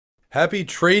Happy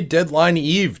trade deadline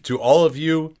eve to all of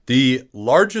you. The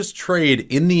largest trade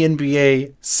in the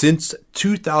NBA since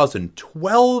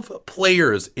 2012.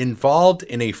 Players involved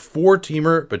in a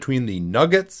four-teamer between the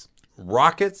Nuggets,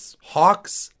 Rockets,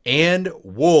 Hawks, and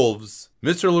Wolves.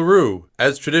 Mr. LaRue,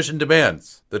 as tradition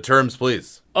demands, the terms,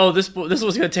 please. Oh, this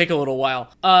was going to take a little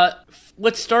while.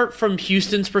 Let's start from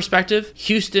Houston's perspective.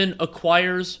 Houston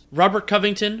acquires Robert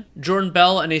Covington, Jordan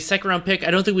Bell, and a second-round pick. I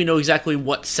don't think we know exactly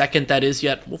what second that is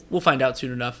yet. We'll find out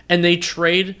soon enough. And they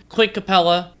trade Clint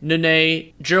Capella,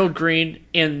 Nene, Gerald Green,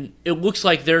 and it looks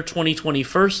like they're 2020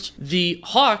 first. The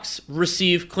Hawks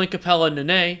receive Clint Capella and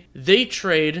Nene. They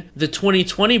trade the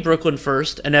 2020 Brooklyn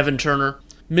first and Evan Turner.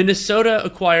 Minnesota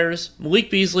acquires Malik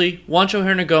Beasley, Juancho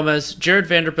Hernangomez, Jared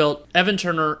Vanderbilt, Evan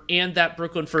Turner, and that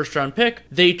Brooklyn first-round pick.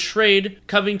 They trade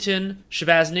Covington,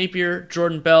 Shabazz Napier,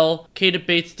 Jordan Bell, Keita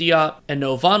Bates-Diop, and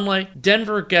Noah Vonleh.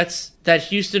 Denver gets that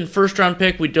Houston first-round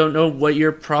pick. We don't know what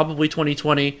year, probably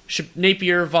 2020.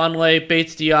 Napier, Vonleh,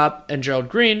 Bates-Diop, and Gerald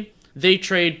Green. They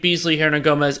trade Beasley,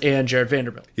 Hernangomez, and Jared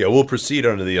Vanderbilt. Yeah, we'll proceed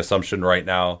under the assumption right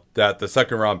now that the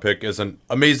second round pick isn't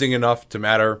amazing enough to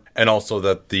matter, and also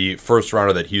that the first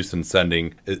rounder that Houston's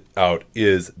sending out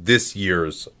is this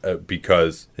year's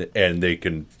and they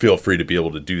can feel free to be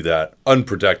able to do that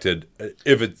unprotected.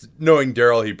 If it's knowing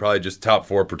Daryl, he probably just top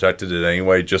four protected it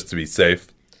anyway, just to be safe.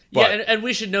 But, and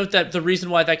we should note that the reason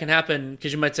why that can happen,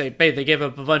 because you might say, hey, they gave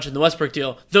up a bunch in the Westbrook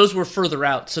deal, those were further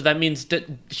out. So that means that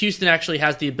Houston actually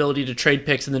has the ability to trade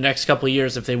picks in the next couple of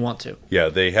years if they want to. Yeah,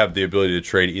 they have the ability to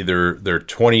trade either their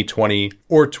 2020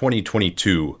 or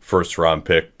 2022 first round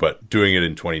pick, but doing it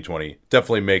in 2020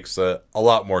 definitely makes a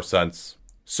lot more sense.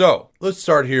 So let's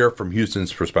start here from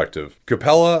Houston's perspective.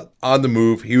 Capella on the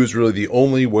move. He was really the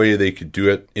only way they could do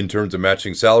it in terms of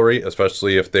matching salary,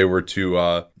 especially if they were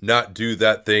to not do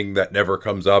that thing that never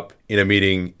comes up in a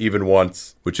meeting even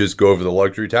once, which is go over the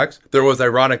luxury tax. There was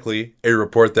ironically a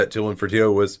report that Tillman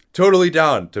Fertitta was totally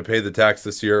down to pay the tax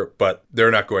this year, but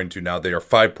they're not going to now. They are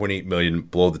 $5.8 million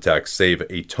below the tax, save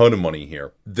a ton of money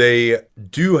here. They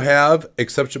do have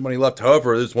exception money left.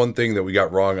 However, there's one thing that we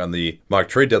got wrong on the mock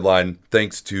trade deadline,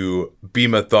 thanks to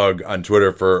Bima Thug on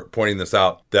Twitter for pointing this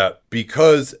out, that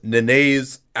because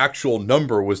Nene's actual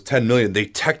number was 10 million, they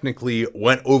technically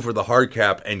went over the hard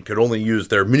cap and could only use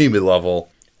their mini-level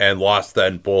and lost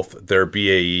then both their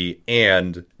BAE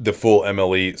and the full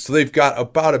MLE. So they've got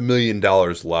about $1 million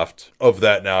left of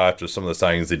that now after some of the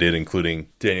signings they did, including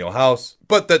Daniel House.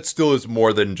 But that still is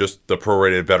more than just the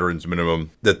prorated veterans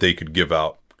minimum that they could give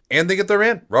out. And they get their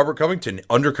man, Robert Covington,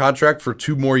 under contract for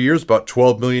 2 more years, about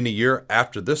 $12 million a year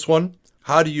after this one.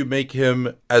 How do you make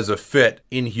him as a fit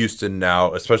in Houston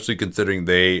now, especially considering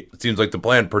it seems like the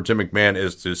plan per Tim McMahon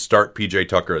is to start PJ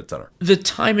Tucker at center? The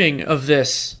timing of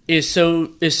this is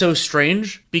so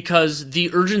strange because the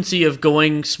urgency of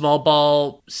going small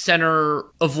ball, center,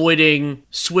 avoiding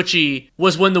switchy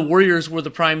was when the Warriors were the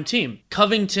prime team.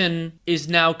 Covington is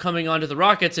now coming onto the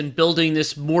Rockets and building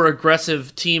this more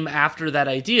aggressive team after that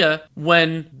idea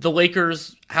when the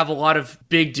Lakers have a lot of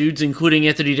big dudes, including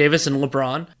Anthony Davis and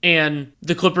LeBron, and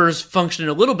the Clippers function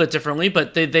a little bit differently,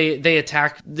 but they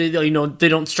attack. They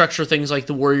don't structure things like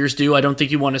the Warriors do. I don't think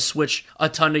you want to switch a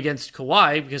ton against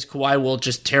Kawhi because Kawhi will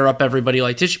just tear up everybody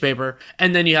like tissue paper.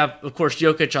 And then you have, of course,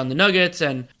 Jokic on the Nuggets,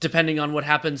 and depending on what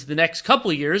happens the next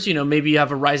couple of years, maybe you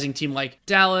have a rising team like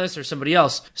Dallas or somebody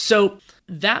else. So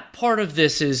that part of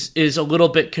this is a little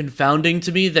bit confounding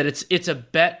to me, that it's a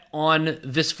bet on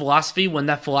this philosophy when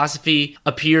that philosophy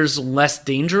appears less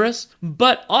dangerous.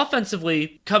 But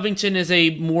offensively, Covington is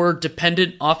a more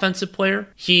dependent offensive player.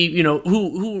 He,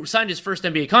 who signed his first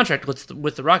NBA contract with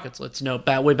the Rockets, let's note,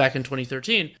 way back in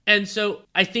 2013. And so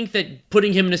I think that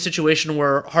putting him in a situation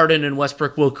where Harden and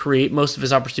Westbrook will create most of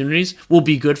his opportunities will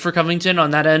be good for Covington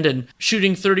on that end, and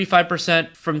shooting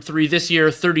 35% from three this year,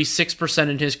 36%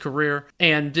 in his career,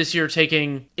 and this year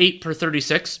taking 8 per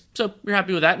 36. So you're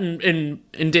happy with that, and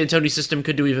D'Antoni's system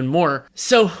could do even more.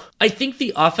 So I think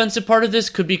the offensive part of this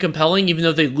could be compelling, even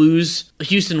though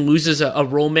Houston loses a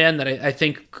role man that I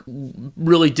think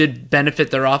really did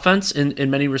benefit their offense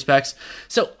in many respects.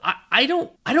 So I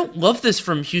don't love this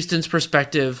from Houston's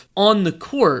perspective on the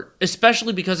court,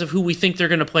 especially because of who we think they're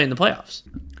going to play in the playoffs.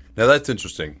 Now that's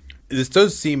interesting. This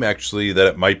does seem actually that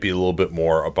it might be a little bit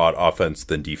more about offense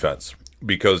than defense,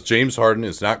 because James Harden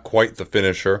is not quite the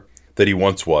finisher that he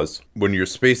once was. When you're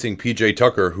spacing PJ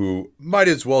Tucker, who might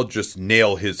as well just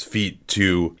nail his feet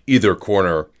to either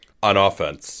corner on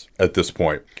offense at this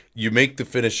point, you make the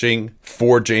finishing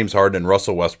for James Harden and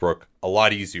Russell Westbrook a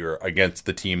lot easier against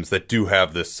the teams that do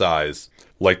have this size,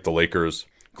 like the Lakers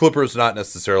Clippers not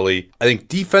necessarily. I think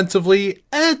defensively,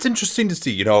 it's interesting to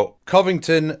see.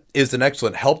 Covington is an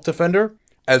excellent help defender.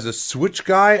 As a switch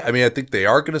guy, I think they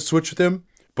are going to switch with him,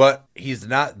 but he's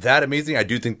not that amazing. I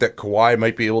do think that Kawhi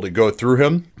might be able to go through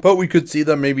him, but we could see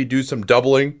them maybe do some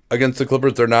doubling against the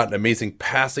Clippers. They're not an amazing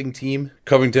passing team.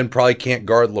 Covington probably can't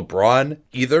guard LeBron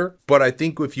either, but I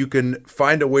think if you can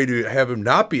find a way to have him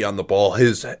not be on the ball,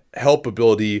 his help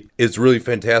ability is really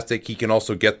fantastic. He can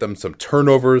also get them some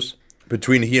turnovers.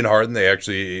 Between he and Harden, they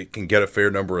actually can get a fair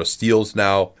number of steals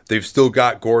now. They've still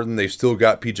got Gordon. They've still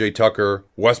got PJ Tucker.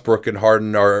 Westbrook and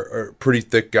Harden are pretty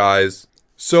thick guys.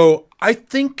 So I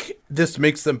think this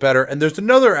makes them better. And there's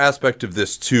another aspect of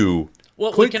this too.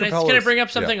 Well, can I bring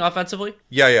up something offensively?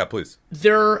 Yeah, please.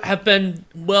 There have been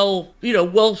well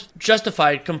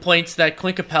justified complaints that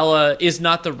Clint Capella is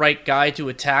not the right guy to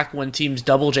attack when teams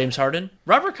double James Harden.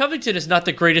 Robert Covington is not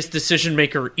the greatest decision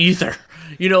maker either.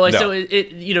 So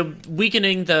it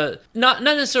weakening not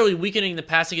necessarily weakening the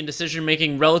passing and decision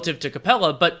making relative to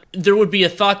Capella, but there would be a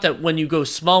thought that when you go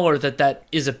smaller that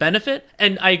is a benefit.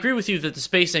 And I agree with you that the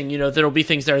spacing, there'll be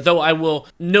things there. Though I will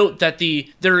note that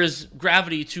there is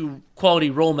gravity to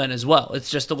quality roll men as well. It's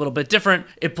just a little bit different.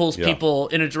 It pulls people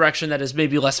in a direction that is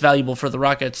maybe less valuable for the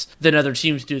Rockets than other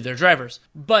teams do their drivers.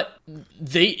 But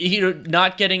they,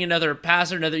 not getting another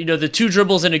pass or another, the two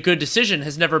dribbles and a good decision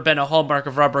has never been a hallmark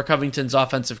of Robert Covington's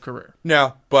offensive career.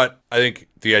 Yeah, but I think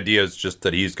the idea is just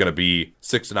that he's going to be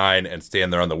 6'9" and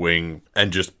stand there on the wing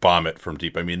and just bomb it from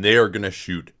deep. They are going to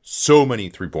shoot so many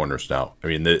three-pointers now.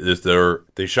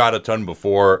 They shot a ton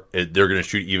before. They're going to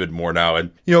shoot even more now.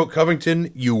 And,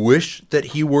 Covington, you wish that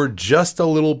he were just a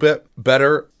little bit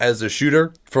better as a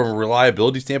shooter. From a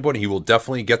reliability standpoint, he will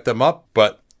definitely get them up.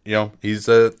 But, he's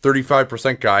a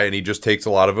 35% guy, and he just takes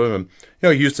a lot of them.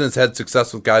 And, Houston has had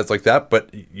success with guys like that, but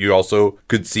you also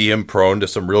could see him prone to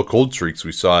some real cold streaks.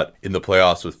 We saw it in the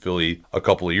playoffs with Philly a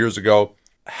couple of years ago.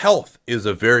 Health is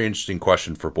a very interesting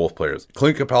question for both players.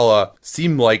 Clint Capella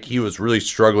seemed like he was really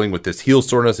struggling with this heel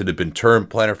soreness. It had been termed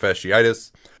plantar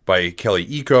fasciitis by Kelly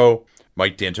Iko.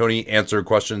 Mike D'Antoni answered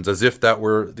questions as if that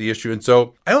were the issue. And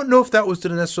so I don't know if that was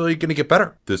necessarily going to get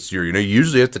better this year. You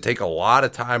usually have to take a lot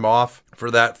of time off for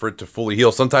it to fully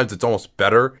heal. Sometimes it's almost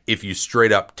better if you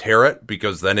straight up tear it,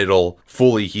 because then it'll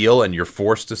fully heal and you're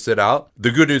forced to sit out.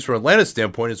 The good news from Atlanta's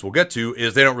standpoint, as we'll get to,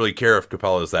 is they don't really care if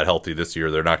Capella is that healthy this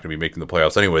year. They're not going to be making the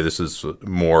playoffs anyway. This is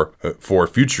more for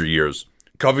future years.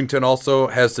 Covington also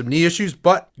has some knee issues,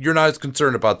 but you're not as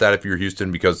concerned about that if you're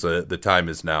Houston, because the time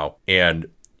is now. And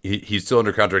he's still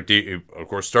under contract. He, of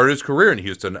course, started his career in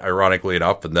Houston, ironically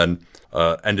enough, and then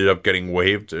ended up getting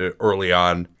waived early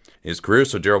on in his career.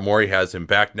 So Daryl Morey has him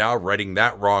back now, righting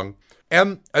that wrong.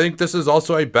 And I think this is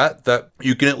also a bet that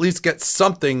you can at least get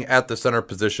something at the center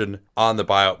position on the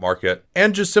buyout market,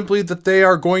 and just simply that they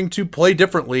are going to play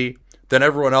differently than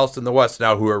everyone else in the West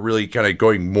now, who are really kind of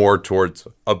going more towards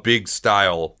a big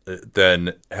style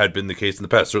than had been the case in the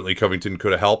past. Certainly Covington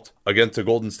could have helped against the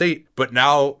Golden State, but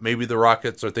now maybe the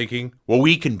Rockets are thinking, well,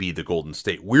 we can be the Golden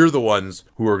State. We're the ones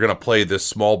who are going to play this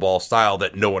small ball style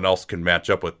that no one else can match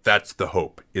up with. That's the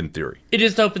hope in theory. It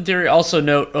is the hope in theory. Also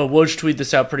note, Woj tweeted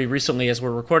this out pretty recently as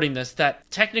we're recording this, that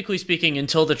technically speaking,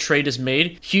 until the trade is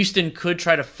made, Houston could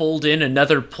try to fold in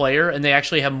another player, and they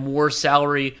actually have more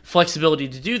salary flexibility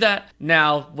to do that.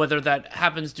 Now, whether that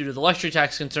happens due to the luxury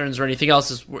tax concerns or anything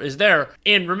else is there.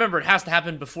 And remember, it has to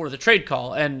happen before the trade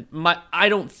call. And I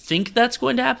don't think that's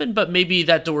going to happen, but maybe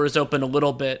that door is open a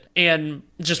little bit. And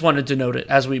just wanted to note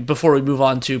it before we move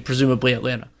on to presumably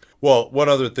Atlanta. Well, one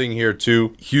other thing here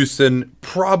too, Houston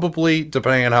probably,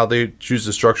 depending on how they choose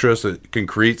to structure this, it can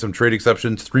create some trade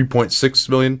exceptions, $3.6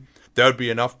 million. That would be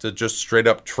enough to just straight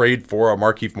up trade for a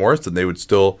Markieff Morris, and they would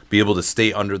still be able to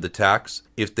stay under the tax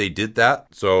if they did that.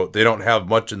 So they don't have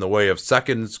much in the way of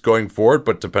seconds going forward,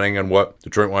 but depending on what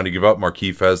Detroit wanted to give up,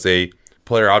 Markieff has a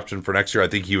player option for next year. I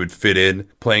think he would fit in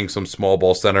playing some small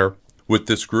ball center with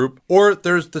this group. Or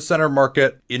there's the center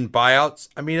market in buyouts.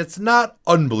 I mean, it's not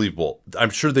unbelievable.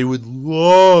 I'm sure they would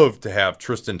love to have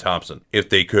Tristan Thompson if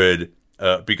they could,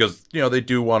 because, they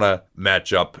do want to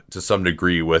match up to some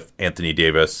degree with Anthony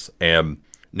Davis and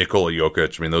Nikola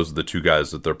Jokic. I mean, those are the two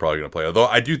guys that they're probably going to play. Although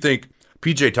I do think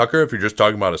PJ Tucker, if you're just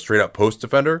talking about a straight up post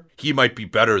defender, he might be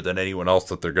better than anyone else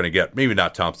that they're going to get. Maybe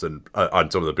not Thompson on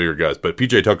some of the bigger guys, but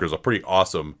PJ Tucker is a pretty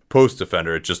awesome post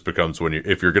defender. It just becomes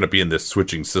if you're going to be in this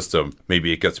switching system,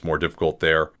 maybe it gets more difficult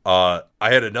there. I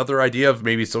had another idea of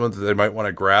maybe someone that they might want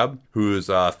to grab, who's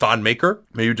Thon Maker.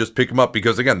 Maybe just pick him up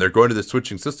because, again, they're going to the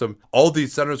switching system. All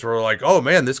these centers were like, oh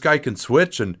man, this guy can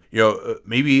switch, and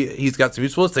maybe he's got some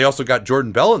usefulness. They also got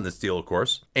Jordan Bell in this deal, of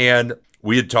course, and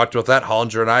we had talked about that.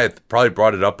 Hollinger and I had probably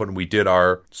brought it up when we did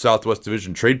our Southwest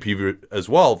Division trade preview as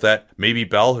well, that maybe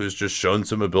Bell, who's just shown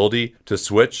some ability to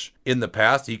switch in the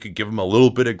past, he could give him a little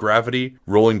bit of gravity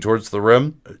rolling towards the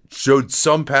rim. Showed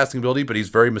some passing ability, but he's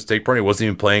very mistake prone. He wasn't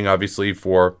even playing, obviously,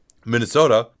 for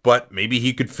Minnesota, but maybe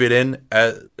he could fit in,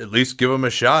 at least give him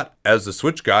a shot as the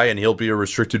switch guy, and he'll be a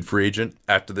restricted free agent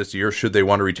after this year should they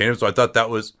want to retain him. So I thought that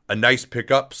was a nice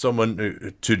pickup,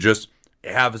 someone to just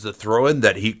have as a throw-in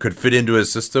that he could fit into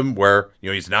his system where,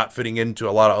 he's not fitting into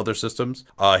a lot of other systems.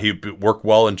 He'd work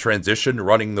well in transition,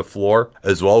 running the floor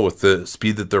as well with the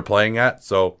speed that they're playing at.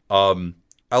 So,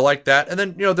 I like that. And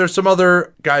then, there's some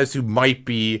other guys who might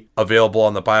be available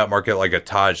on the buyout market, like a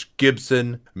Taj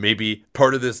Gibson. Maybe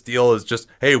part of this deal is just,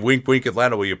 hey, wink, wink,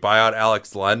 Atlanta, will you buy out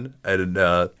Alex Len?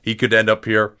 And he could end up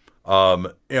here.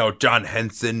 John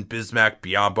Henson, Bismack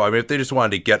Biyombo. I mean, if they just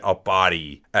wanted to get a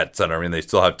body at center, I mean, they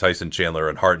still have Tyson Chandler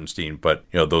and Hartenstein, but,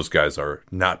 those guys are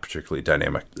not particularly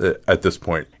dynamic at this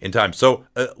point in time. So,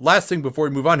 last thing before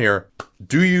we move on here,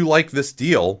 do you like this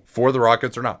deal for the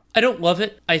Rockets or not? I don't love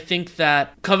it. I think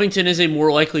that Covington is a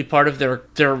more likely part of their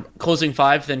closing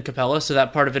five than Capella, so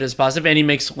that part of it is positive, and he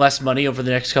makes less money over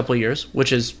the next couple of years,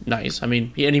 which is nice. I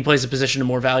mean, he plays a position of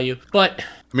more value, but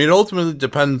I mean, it ultimately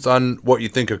depends on what you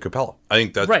think of Capella. I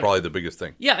think that's right. Probably the biggest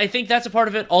thing. Yeah, I think that's a part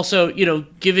of it. Also,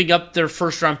 giving up their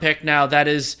first-round pick now, that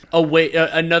is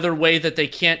another way that they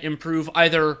can't improve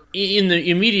either in the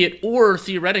immediate or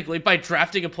theoretically by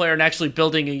drafting a player and actually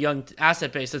building a young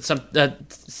asset base. That's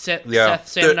Seth,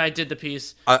 Sam, and I did the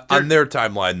piece. On their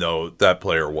timeline, though, that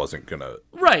player wasn't gonna.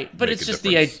 Right, but it's just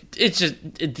the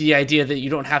idea that you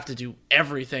don't have to do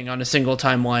everything on a single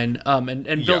timeline,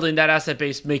 and building that asset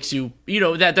base makes you,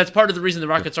 that's part of the reason the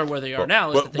Rockets are where they are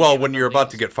now. When you're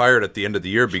about to get fired at the end of the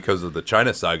year because of the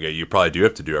China saga, you probably do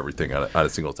have to do everything on a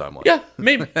single timeline. Yeah,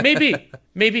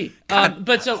 maybe.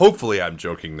 But so hopefully, I'm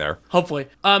joking there. Hopefully,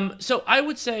 so I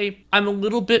would say I'm a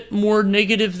little bit more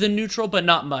negative than neutral, but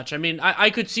not much. I mean, I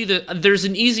could see that there's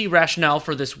an easy rationale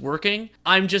for this working.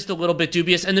 I'm just a little bit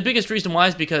dubious, and the biggest reason why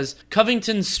is because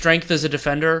Covington's strength as a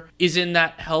defender is in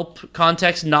that help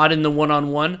context, not in the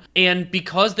one-on-one, and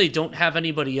because they don't have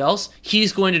anybody else,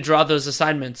 he's going to draw those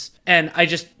assignments. And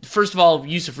first of all,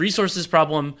 use of resources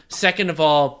problem. Second of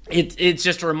all, it's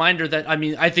just a reminder that,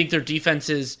 I think their defense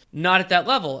is not at that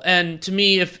level. And to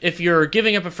me, if you're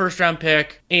giving up a first-round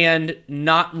pick and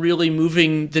not really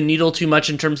moving the needle too much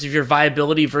in terms of your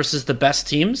viability versus the best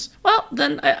teams, well,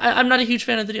 then I'm not a huge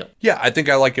fan of the deal. Yeah, I think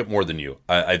I like it more than you.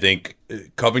 I think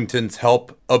Covington's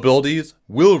help abilities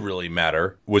will really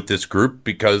matter with this group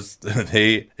because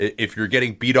if you're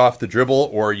getting beat off the dribble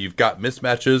or you've got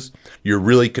mismatches, you're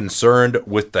really concerned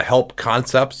with the help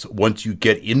concepts once you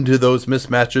get into those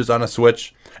mismatches on a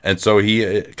switch. And so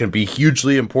he can be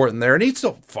hugely important there. And he's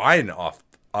still fine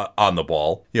on the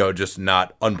ball, just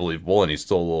not unbelievable. And he's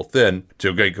still a little thin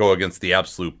to go against the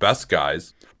absolute best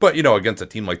guys. But, against a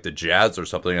team like the Jazz or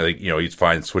something, I think, he's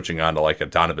fine switching on to like a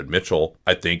Donovan Mitchell.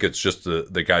 I think it's just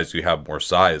the guys who have more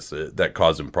size that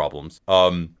cause him problems.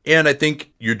 And I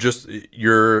think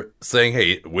you're saying,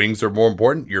 hey, wings are more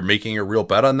important. You're making a real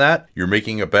bet on that. You're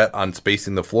making a bet on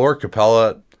spacing the floor.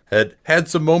 Capella had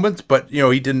some moments, but,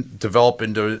 he didn't develop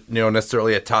into,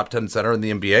 necessarily a top 10 center in the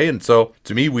NBA. And so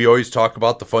to me, we always talk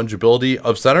about the fungibility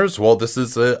of centers. Well, this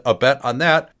is a bet on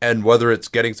that. And whether it's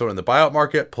getting someone in the buyout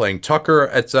market, playing Tucker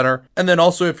at center. And then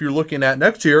also if you're looking at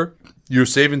next year, you're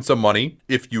saving some money.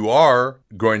 If you are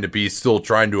going to be still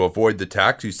trying to avoid the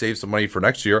tax, you save some money for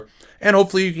next year. And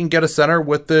hopefully you can get a center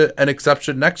with an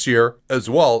exception next year as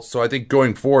well. So I think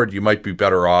going forward, you might be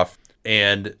better off.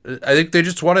 And I think they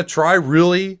just want to try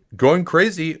really going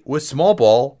crazy with small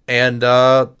ball. And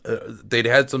they'd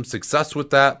had some success with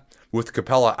that with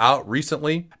Capella out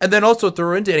recently. And then also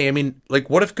throw in Danny. I mean, like,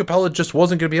 what if Capella just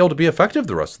wasn't going to be able to be effective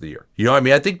the rest of the year?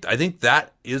 I think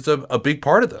that is a big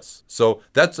part of this. So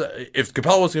that's if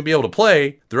Capella wasn't going to be able to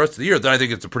play the rest of the year, then I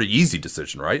think it's a pretty easy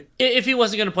decision, right? If he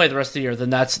wasn't going to play the rest of the year, then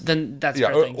that's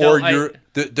yeah, fair thing.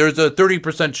 There's a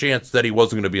 30% chance that he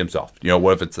wasn't going to be himself.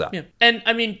 What if it's that? Yeah. And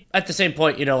I mean, at the same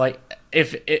point,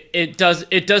 if it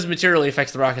does materially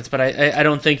affect the Rockets, but I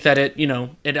don't think that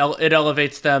it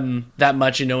elevates them that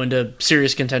much, into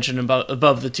serious contention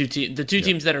above the two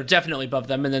teams that are definitely above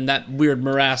them, and then that weird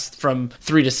morass from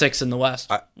 3 to 6 in the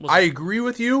West. I agree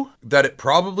with you that it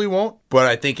probably won't. but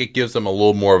I think it gives them a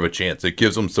little more of a chance. It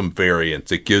gives them some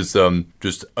variance. It gives them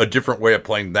just a different way of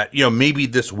playing that. Maybe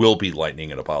this will be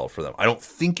lightning in a bottle for them. I don't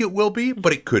think it will be,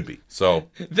 but it could be. So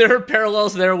there are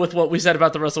parallels there with what we said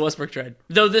about the Russell Westbrook trade,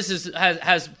 though this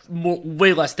has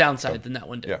way less downside than that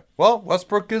one did. Yeah. Well,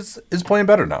 Westbrook is playing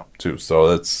better now too. So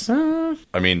that's.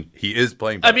 He is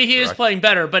playing better. He is playing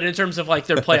better, but in terms of like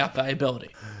their playoff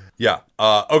viability. Yeah.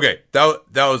 Okay. That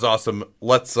was awesome.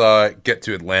 Let's get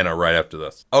to Atlanta right after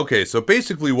this. Okay. So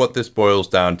basically what this boils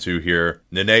down to here,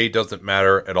 Nene doesn't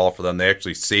matter at all for them. They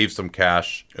actually save some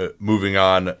cash moving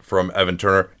on from Evan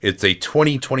Turner. It's a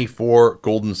 2024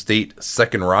 Golden State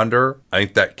second rounder. I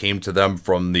think that came to them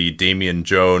from the Damian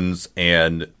Jones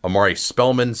and Amari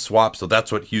Spellman swap. So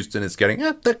that's what Houston is getting.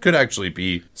 That could actually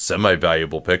be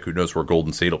semi-valuable pick. Who knows where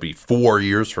Golden State will be 4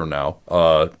 years from now.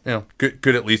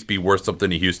 Could at least be worth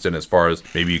something to Houston as far as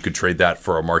maybe you could trade that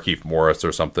for a Markieff Morris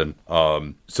or something.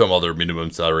 Some other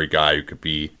minimum salary guy who could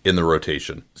be in the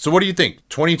rotation. So what do you think?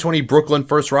 2020 Brooklyn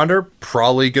first rounder,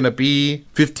 probably going to be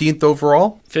 15th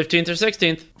overall? 15th or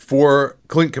 16th. For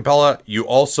Clint Capella, you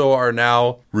also are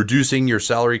now reducing your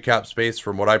salary cap space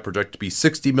from what I project to be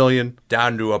 $60 million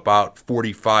down to about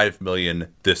 $45 million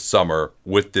this summer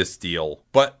with this deal.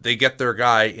 But they get their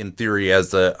guy, in theory,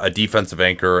 as a defensive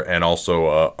anchor and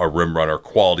also a rim runner,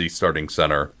 quality starting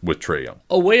center with Trae Young.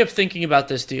 A way of thinking about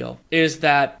this deal is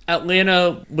that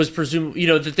Atlanta was presumed,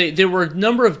 that there were a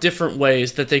number of different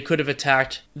ways that they could have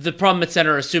attacked the problem at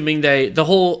center, assuming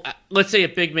let's say a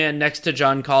big man next to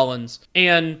John Collins.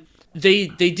 And they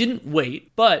didn't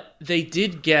wait, but they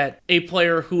did get a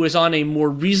player who is on a more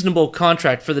reasonable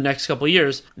contract for the next couple of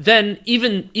years. Then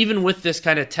even with this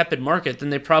kind of tepid market,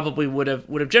 then they probably would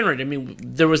have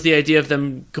generated. There was the idea of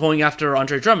them going after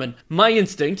Andre Drummond. My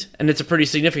instinct, and it's a pretty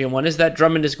significant one, is that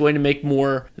Drummond is going to make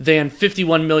more than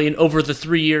 $51 million over the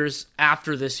 3 years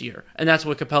after this year, and that's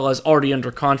what Capella is already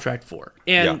under contract for.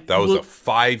 And that was a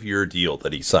 5-year deal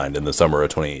that he signed in the summer of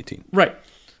 2018. Right.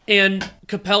 And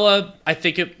Capella, I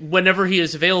think whenever he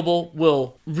is available,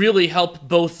 will really help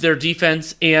both their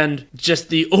defense and just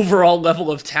the overall level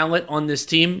of talent on this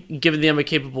team. Giving them a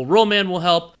capable role man will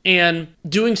help, and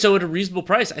doing so at a reasonable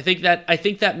price. I think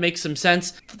that makes some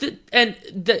sense. In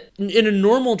a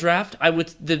normal draft,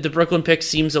 the Brooklyn pick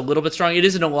seems a little bit strong. It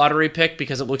isn't a lottery pick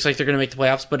because it looks like they're going to make the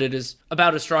playoffs, but it is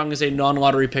about as strong as a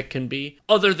non-lottery pick can be,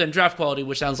 other than draft quality,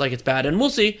 which sounds like it's bad. And we'll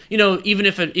see. Even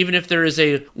if there is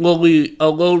a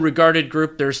low regarded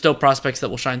group, there are still prospects that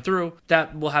will shine through.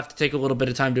 That will have to take a little bit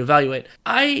of time to evaluate.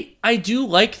 I do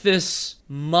like this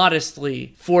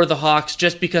modestly for the Hawks,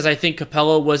 just because I think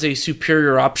Capella was a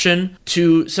superior option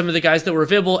to some of the guys that were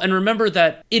available. And remember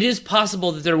that it is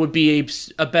possible that there would be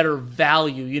a better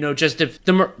value, just if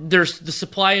there's the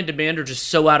supply and demand are just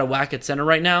so out of whack at center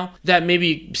right now that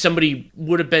maybe somebody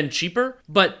would have been cheaper,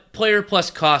 but player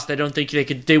plus cost, I don't think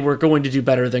they were going to do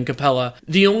better than Capella.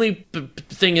 The only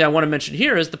thing that I want to mention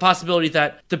here is the possibility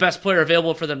that the best player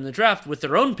available for them in the draft with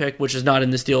their own pick, which is not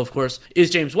in this deal, of course, is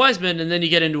James Wiseman. And then you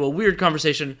get into a weird conversation.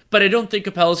 But I don't think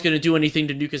Capella's going to do anything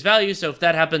to nuke his value. So if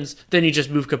that happens, then you just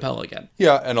move Capella again.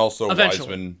 Yeah, and also eventually.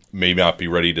 Wiseman may not be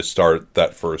ready to start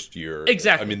that first year.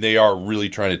 Exactly. They are really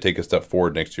trying to take a step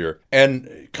forward next year.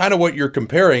 And kind of what you're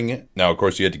comparing, now, of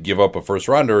course, you had to give up a first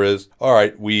rounder is, all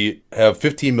right, we have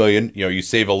 $15 million. You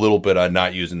save a little bit on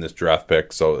not using this draft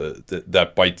pick. So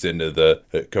that bites into the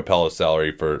Capella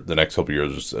salary for the next couple of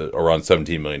years, around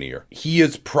 $17 million a year. He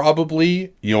is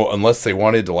probably, unless they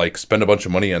wanted to spend a bunch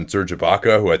of money on Serge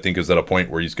Ibaka, who I think is at a point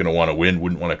where he's going to want to win,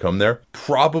 wouldn't want to come there,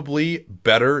 probably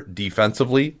better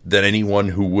defensively than anyone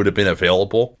who would have been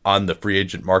available on the free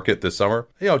agent market this summer.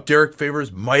 Derek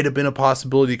Favors might have been a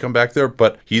possibility to come back there,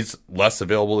 but he's less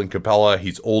available than Capella.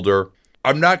 He's older.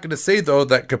 I'm not going to say, though,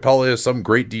 that Capella is some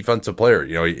great defensive player.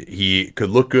 He could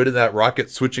look good in that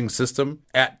Rocket switching system.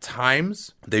 At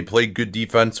times, they played good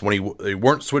defense when they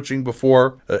weren't switching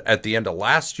before at the end of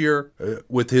last year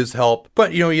with his help.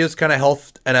 But, he is kind of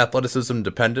health and athleticism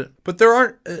dependent. But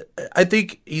I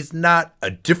think he's not a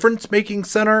difference-making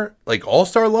center, like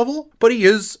all-star level, but he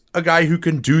is a guy who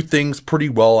can do things pretty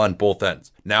well on both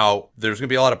ends. Now, there's going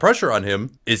to be a lot of pressure on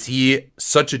him. Is he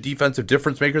such a defensive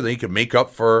difference maker that he can make up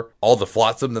for all the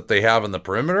flotsam that they have on the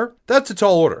perimeter? That's a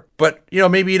tall order. But,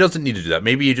 maybe he doesn't need to do that.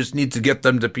 Maybe he just needs to get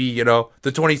them to be, the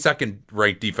 22nd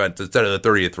ranked defense instead of the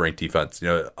 30th ranked defense.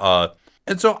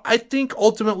 And so I think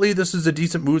ultimately this is a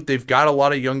decent move. They've got a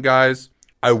lot of young guys.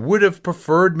 I would have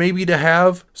preferred maybe to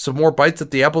have some more bites at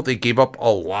the apple. They gave up a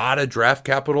lot of draft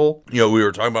capital. We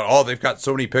were talking about, they've got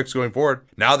so many picks going forward.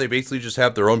 Now they basically just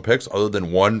have their own picks other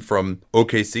than one from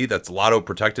OKC that's lotto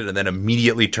protected and then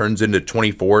immediately turns into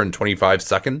 24 and 25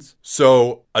 seconds.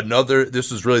 So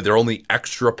this is really their only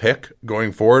extra pick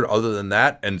going forward other than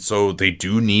that. And so they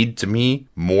do need, to me,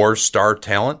 more star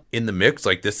talent in the mix.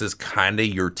 Like, this is kind of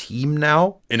your team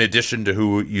now, in addition to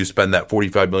who you spend that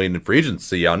 $45 million in free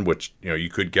agency on, which, you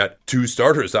could get 2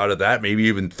 starters out of that, maybe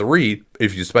even 3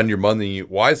 if you spend your money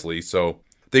wisely. So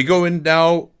they go in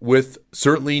now with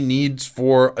certainly needs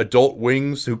for adult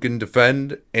wings who can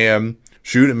defend and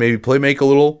shoot and maybe play make a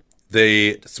little.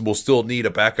 They will still need a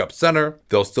backup center.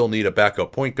 They'll still need a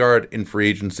backup point guard in free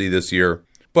agency this year.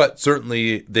 But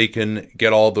certainly they can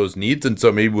get all those needs. And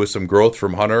so maybe with some growth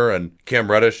from Hunter and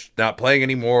Cam Reddish not playing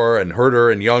anymore and Herter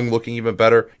and Young looking even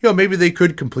better, maybe they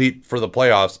could complete for the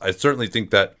playoffs. I certainly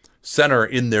think that center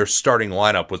in their starting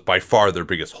lineup was by far their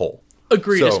biggest hole.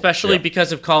 Agreed, especially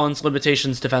because of Collins'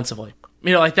 limitations defensively.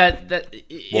 Like that.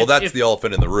 That's the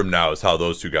elephant in the room now, is how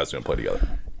those 2 guys are going to play together.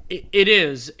 It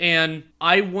is, and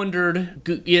I wondered,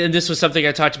 and this was something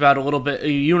I talked about a little bit,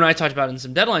 you and I talked about in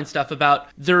some deadline stuff, about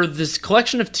there are this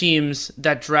collection of teams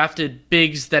that drafted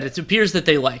bigs that it appears that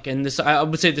they like, and this, I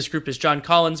would say this group is John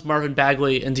Collins, Marvin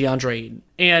Bagley, and DeAndre Ayton.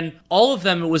 And all of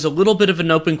them, it was a little bit of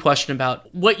an open question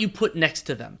about what you put next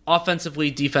to them,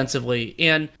 offensively, defensively,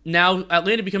 and now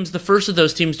Atlanta becomes the first of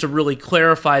those teams to really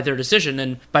clarify their decision,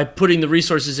 and by putting the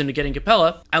resources into getting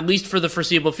Capella, at least for the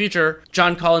foreseeable future,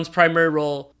 John Collins' primary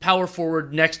role, power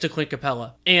forward next to Clint Capella.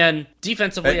 And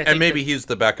defensively, I think maybe he's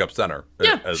the backup center.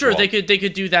 Yeah, sure. Well. They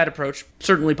could do that approach.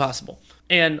 Certainly possible.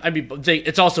 And I mean,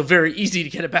 it's also very easy to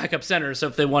get a backup center. So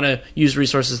if they want to use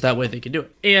resources that way, they can do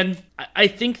it. And I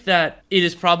think that it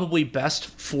is probably best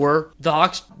for the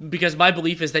Hawks, because my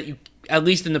belief is that you, at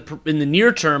least in the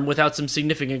near term, without some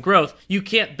significant growth, you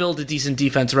can't build a decent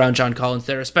defense around John Collins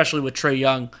there, especially with Trae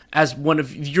Young as one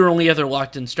of your only other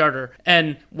locked-in starter.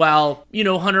 And while,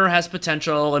 Hunter has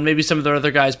potential and maybe some of the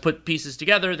other guys put pieces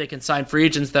together, they can sign free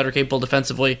agents that are capable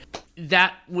defensively.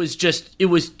 That was it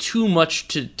was too much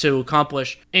to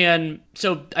accomplish. And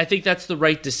so I think that's the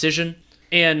right decision.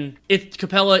 And if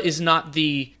Capella is not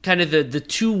the kind of the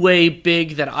two-way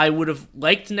big that I would have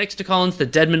liked next to Collins,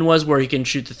 that Dedmon was, where he can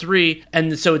shoot the 3,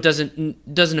 and so it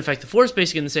doesn't affect the floor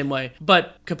spacing in the same way.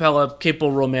 But Capella,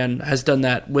 capable roll man, has done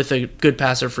that with a good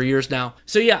passer for years now.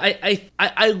 So yeah,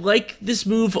 I like this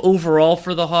move overall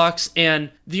for the Hawks,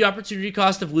 and the opportunity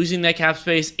cost of losing that cap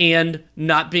space and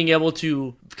not being able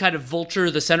to kind of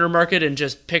vulture the center market and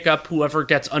just pick up whoever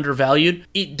gets undervalued,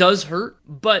 it does hurt,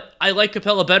 but I like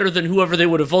Capella better than whoever they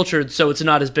would have vultured, so it's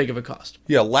not as big of a cost.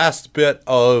 Yeah, last bit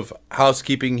of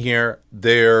housekeeping here.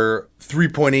 They're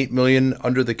 $3.8 million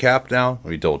under the cap now.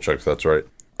 Let me double check if that's right.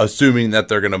 Assuming that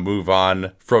they're going to move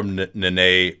on from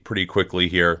Nene pretty quickly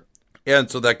here.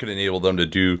 And so that could enable them to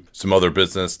do some other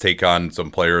business, take on some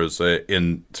players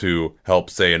in to help,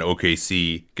 say, an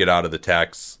OKC get out of the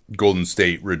tax, Golden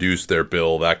State reduce their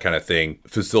bill, that kind of thing,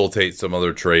 facilitate some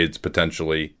other trades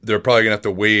potentially. They're probably going to have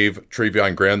to waive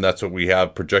Travion Graham. That's what we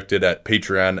have projected at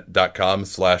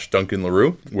patreon.com/Duncan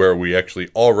LaRue, where we actually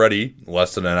already,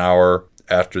 less than an hour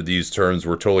after these terms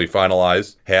were totally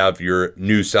finalized, have your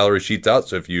new salary sheets out.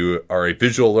 So if you are a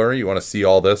visual learner, you want to see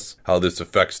all this, how this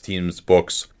affects teams'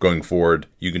 books going forward,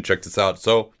 you can check this out.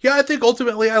 So yeah, I think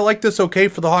ultimately I like this okay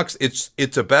for the Hawks.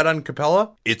 It's a bet on Capella.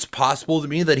 It's possible to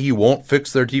me that he won't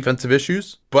fix their defensive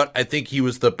issues, but I think he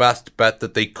was the best bet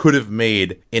that they could have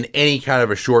made in any kind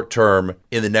of a short term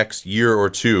in the next year or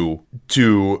two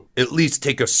to at least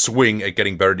take a swing at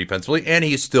getting better defensively. And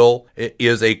he still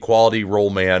is a quality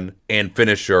role man and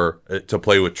finisher to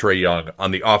play with Trae Young on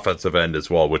the offensive end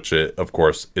as well, which of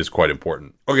course is quite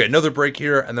important. Okay, another break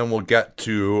here, and then we'll get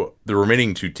to the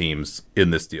remaining 2 teams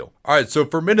in this deal. All right, so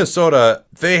for Minnesota,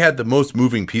 they had the most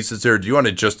moving pieces here. Do you want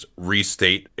to just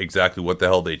restate exactly what the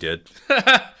hell they did?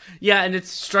 Yeah, and it's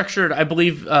structured, I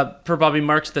believe, per Bobby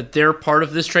Marks, that their part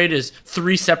of this trade is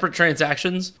 3 separate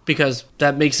transactions, because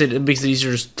that makes it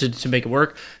easier to make it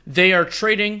work. They are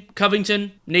trading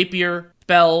Covington, Napier,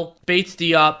 Bell, Bates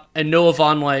Diop, and Noah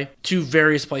Vonleh to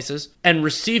various places, and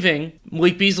receiving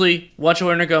Malik Beasley, Juancho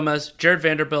Hernan-Gomez, Jared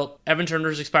Vanderbilt, Evan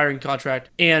Turner's expiring contract,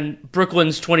 and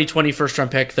Brooklyn's 2020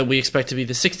 first-round pick that we expect to be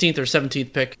the 16th or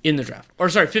 17th pick in the draft. Or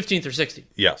sorry, 15th or 16th.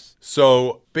 Yes.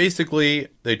 So basically,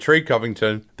 they trade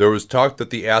Covington. There was talk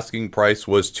that the asking price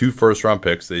was 2 first-round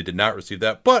picks. They did not receive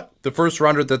that, but the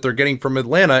first-rounder that they're getting from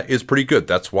Atlanta is pretty good.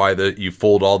 That's why you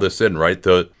fold all this in, right?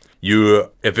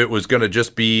 If it was going to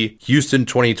just be Houston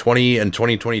 2020 and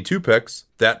 2022 picks,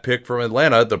 that pick from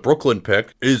Atlanta, the Brooklyn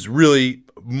pick, is really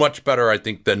much better, I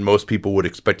think, than most people would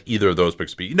expect either of those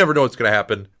picks to be. You never know what's going to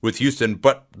happen with Houston,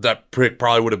 but that pick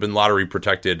probably would have been lottery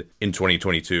protected in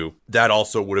 2022. That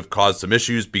also would have caused some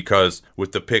issues because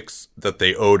with the picks that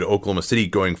they owed Oklahoma City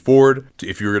going forward,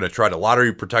 if you were going to try to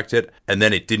lottery protect it and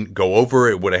then it didn't go over,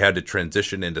 it would have had to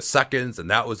transition into seconds, and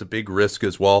that was a big risk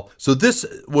as well. So this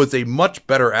was a much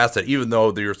better asset, even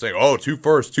though they were saying, oh, two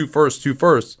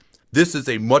firsts. This is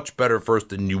a much better first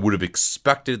than you would have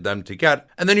expected them to get.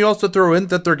 And then you also throw in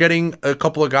that they're getting a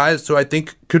couple of guys who I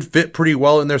think could fit pretty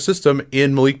well in their system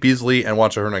in Malik Beasley and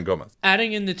Juancho Hernan-Gomez.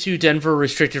 Adding in the 2 Denver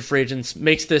restricted free agents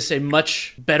makes this a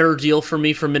much better deal for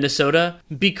me for Minnesota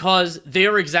because they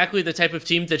are exactly the type of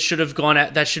team that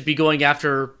should be going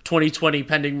after 2020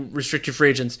 pending restricted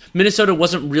free agents. Minnesota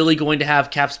wasn't really going to have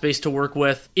cap space to work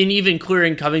with. In even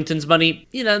clearing Covington's money,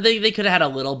 they could have had a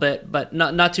little bit, but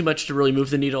not too much to really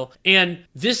move the needle. And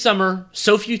this summer,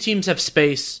 so few teams have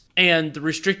space, and the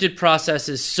restricted process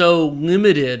is so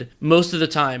limited most of the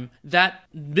time that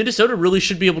Minnesota really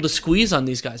should be able to squeeze on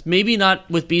these guys. Maybe not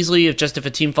with Beasley, if a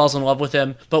team falls in love with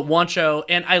him, but Juancho,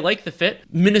 and I like the fit.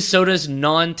 Minnesota's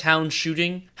non-town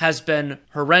shooting has been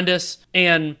horrendous,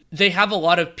 and they have a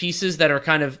lot of pieces that are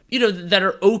kind of, that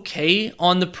are okay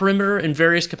on the perimeter in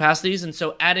various capacities, and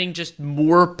so adding just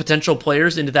more potential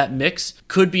players into that mix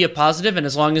could be a positive, and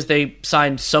as long as they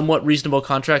sign somewhat reasonable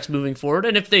contracts moving forward,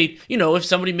 and if they, if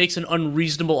somebody makes an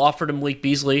unreasonable offer to Malik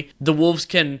Beasley, the Wolves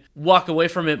can walk away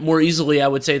from it more easily, I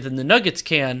would say, than the Nuggets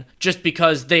can, just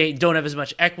because they don't have as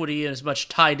much equity and as much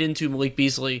tied into Malik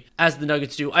Beasley as the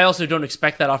Nuggets do. I also don't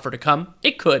expect that offer to come.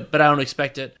 It could, but I don't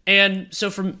expect it. And so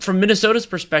from Minnesota's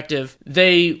perspective,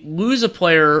 they lose a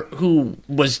player who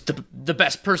was the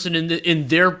best person in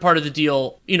their part of the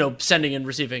deal, sending and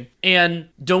receiving, and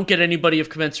don't get anybody of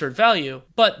commensurate value.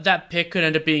 But that pick could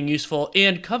end up being useful.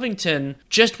 And Covington,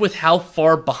 just with how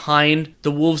far behind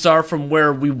the Wolves are from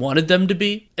where we wanted them to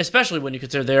be, especially when you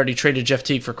consider they already traded Jeff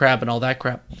Teague for Crabbe and all that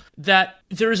crap, that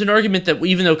there is an argument that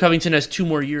even though Covington has 2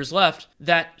 more years left,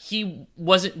 that he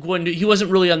wasn't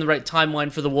really on the right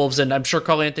timeline for the Wolves, and I'm sure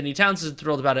Karl Anthony Towns isn't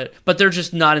thrilled about it, but they're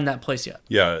just not in that place yet.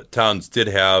 Yeah, Towns did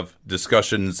have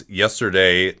discussions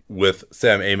yesterday with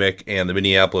Sam Amick and the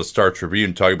Minneapolis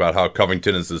Star-Tribune talking about how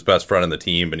Covington is his best friend on the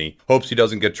team, and he hopes he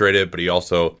doesn't get traded, but he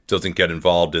also doesn't get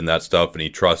involved in that stuff, and he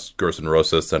trusts Gerson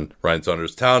Rosas and Ryan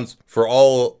Saunders. Towns, for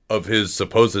all of his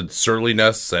supposed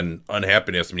surliness and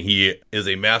unhappiness, he is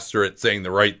a master at saying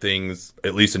the right things,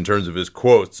 at least in terms of his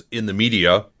quotes in the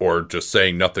media, or just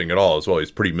saying nothing at all as well.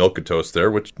 He's pretty milquetoast there,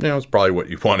 which is probably what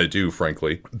you want to do,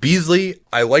 frankly. Beasley,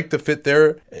 I like the fit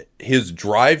there. His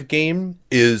drive game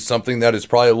is something that is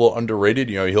probably a little underrated.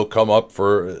 He'll come up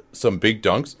for some big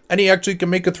dunks, and he actually can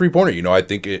make a three-pointer. I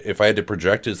think if I had to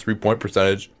project his three-point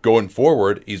percentage going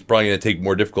forward, he's probably going to take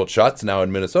more difficult shots now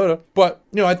in Minnesota. But,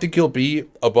 I think he'll be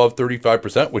above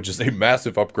 35%, which is a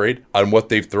massive upgrade on what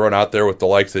they've thrown out there with the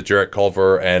likes of Jarrett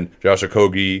Culver and Josh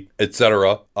Okogie,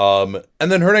 etc.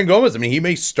 And then Hernan-Gomez, he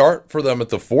may start for them at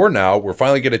the 4 now. We're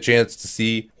finally get a chance to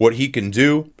see what he can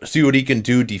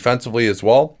do defensively as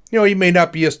well. He may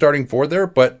not be a starting 4 there,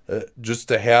 but just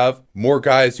to have more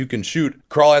guys who can shoot.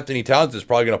 Karl Anthony Towns is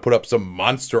probably going to put up some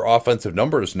monster offensive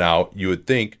numbers now, you would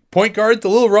think. Point guard's a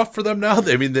little rough for them now.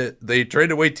 They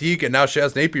traded away Teague and now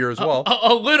Shaz Napier as well.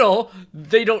 A little.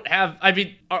 They don't have...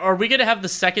 are we going to have the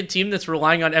second team that's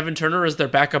relying on Evan Turner as their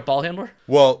backup ball handler?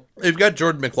 Well, they've got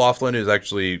Jordan McLaughlin, who's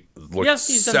actually looked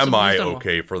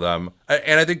semi-okay for them.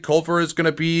 And I think Culver is going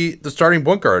to be the starting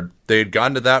point guard. They had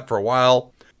gotten to that for a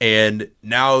while. And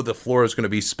now the floor is going to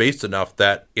be spaced enough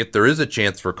that if there is a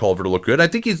chance for Culver to look good, I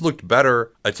think he's looked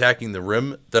better attacking the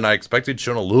rim than I expected,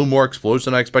 shown a little more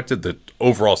explosion than I expected. The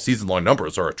overall season-long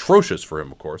numbers are atrocious for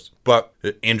him, of course. But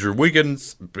Andrew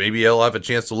Wiggins, maybe he'll have a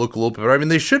chance to look a little bit better.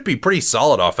 They should be pretty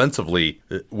solid offensively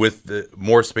with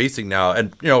more spacing now.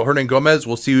 And, Hernan-Gomez,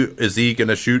 we'll see, is he going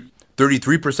to shoot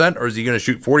 33% or is he going to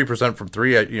shoot 40% from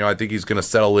 3? I think he's going to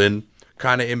settle in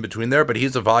kind of in between there, but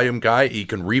he's a volume guy. He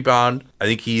can rebound. I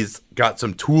think he's got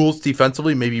some tools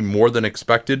defensively, maybe more than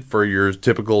expected for your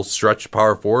typical stretch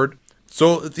power forward.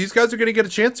 So these guys are going to get a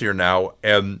chance here now,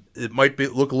 and it might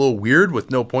look a little weird with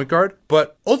no point guard,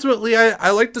 but ultimately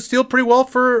I like the steal pretty well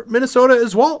for Minnesota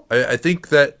as well. I think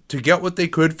that to get what they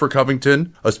could for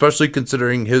Covington, especially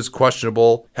considering his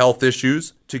questionable health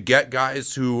issues, to get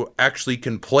guys who actually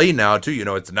can play now too.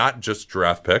 It's not just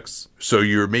draft picks, so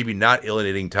you're maybe not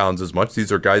alienating Towns as much.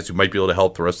 These are guys who might be able to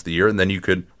help the rest of the year, and then you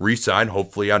could re-sign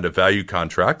hopefully onto value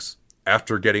contracts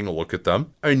after getting a look at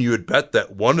them. You would bet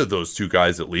that one of those 2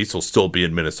 guys at least will still be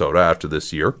in Minnesota after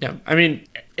this year. Yeah,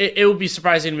 it would be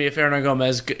surprising to me if Hernan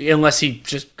Gomez, unless he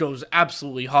just goes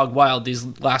absolutely hog wild these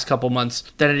last couple months,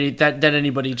 that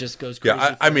anybody just goes crazy.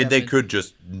 Yeah, I mean, they could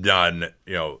just not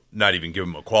even give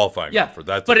him a qualifying offer.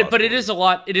 That's but it is a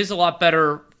lot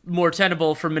better, more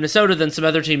tenable for Minnesota than some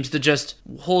other teams to just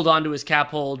hold on to his cap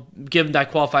hold, give him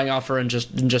that qualifying offer, and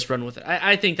just run with it.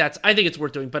 I think it's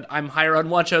worth doing, but I'm higher on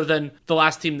Wancho than the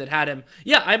last team that had him.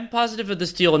 Yeah, I'm positive of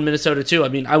this deal in Minnesota too. I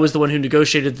mean, I was the one who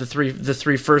negotiated the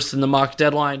three firsts in the mock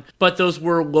deadline, but those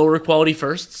were lower quality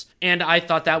firsts. And I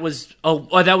thought that was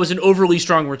an overly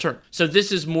strong return. So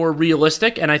this is more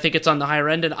realistic, and I think it's on the higher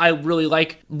end. And I really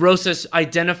like Rosas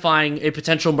identifying a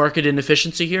potential market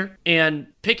inefficiency here and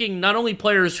picking not only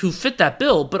players who fit that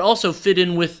bill, but also fit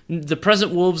in with the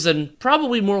present Wolves and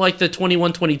probably more like the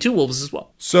 21-22 Wolves as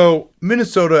well. So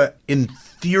Minnesota, in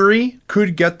theory,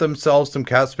 could get themselves some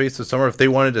cap space this summer. If they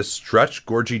wanted to stretch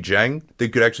Gorgie Jang, they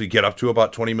could actually get up to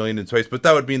about $20 million in space, but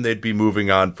that would mean they'd be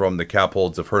moving on from the cap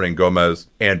holds of Hernan Gomez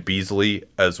and Beasley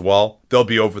as well. They'll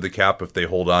be over the cap if they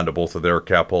hold on to both of their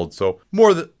cap holds. So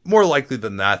more likely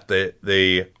than that,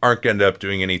 they aren't going to end up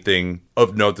doing anything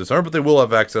of note this summer, but they will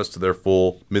have access to their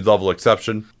full mid-level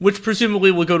exception. Which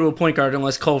presumably will go to a point guard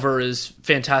unless Culver is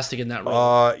fantastic in that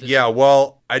role.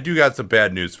 Well, I do got some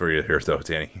bad news for you here, though,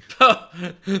 Danny.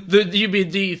 You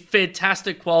mean the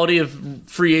fantastic quality of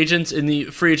free agents in the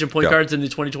free agent point guards in the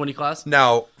 2020 class?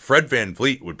 Now, Fred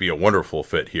VanVleet would be a wonderful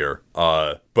fit here.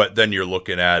 But then you're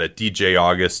looking at a DJ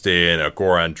Augustin, a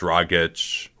Goran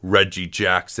Dragic, Reggie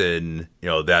Jackson,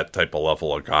 that type of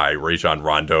level of guy, Rajon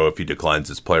Rondo if he declines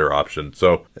his player option.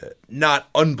 So not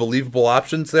unbelievable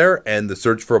options there, and the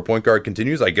search for a point guard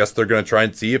continues. I guess they're going to try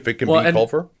and see if it can be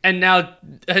Culver. And now,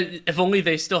 if only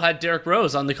they still had Derrick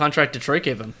Rose on the contract Detroit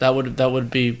gave him, that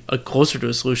would be closer to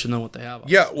a solution than what they have.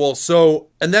 Yeah, well,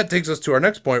 and that takes us to our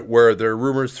next point, where there are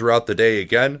rumors throughout the day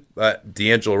again.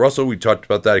 D'Angelo Russell, we talked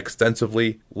about that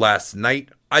extensively last night.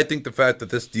 I think the fact that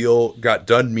this deal got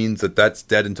done means that that's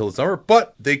dead until the summer,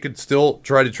 but they could still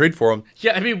try to trade for him.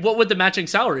 Yeah, I mean, what would the matching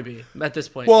salary be at this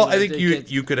point? Well, I think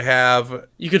you could have...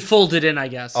 You could fold it in, I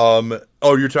guess.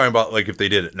 You're talking about like if they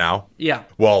did it now? Yeah.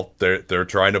 Well, they're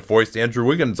trying to foist Andrew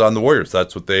Wiggins on the Warriors.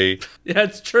 That's what they... Yeah,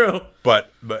 it's true.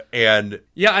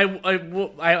 Yeah,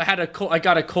 I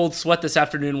got a cold sweat this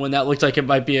afternoon when that looked like it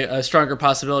might be a stronger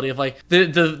possibility of like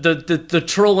the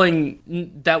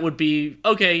trolling that would be,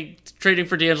 okay, trading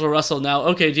for D'Angelo Russell now.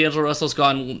 Okay, D'Angelo Russell's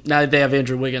gone. Now they have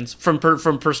Andrew Wiggins from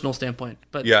personal standpoint.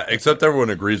 But yeah, except everyone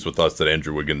agrees with us that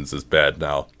Andrew Wiggins is bad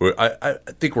now. I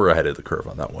think we're ahead of the curve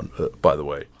on that one, by the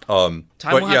way.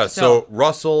 So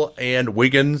Russell and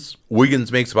Wiggins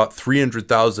makes about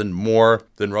 $300,000 more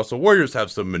than Russell. Warriors have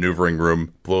some maneuvering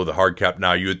room below the hard cap.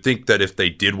 Now, you would think that if they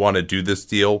did want to do this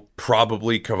deal,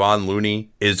 probably Kevon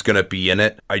Looney is going to be in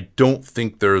it. I don't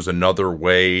think there's another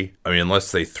way. I mean,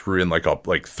 unless they threw in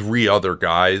like three other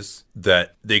guys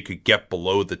that they could get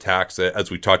below the tax.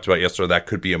 As we talked about yesterday, that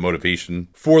could be a motivation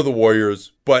for the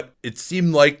Warriors. But it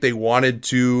seemed like they wanted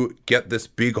to get this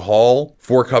big haul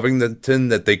for Covington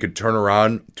that they could turn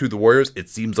around to the Warriors. It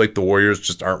seems like the Warriors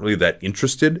just aren't really that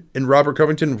interested in Robert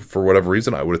Covington for whatever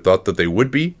reason. I would have thought that they would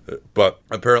be, but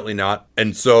apparently not.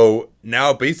 And so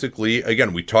now basically,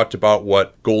 again, we talked about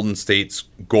what Golden State's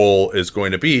goal is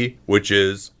going to be, which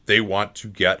is they want to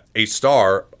get a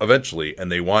star eventually,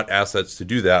 and they want assets to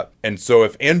do that. And so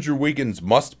if Andrew Wiggins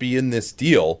must be in this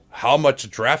deal, how much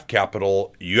draft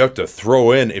capital you have to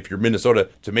throw in if you're Minnesota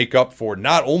to make up for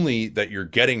not only that you're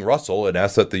getting Russell, an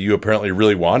asset that you apparently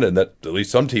really want and that at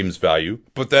least some teams value,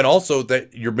 but then also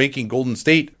that you're making Golden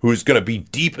State, who's going to be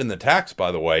deep in the tax,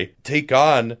 by the way, take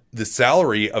on the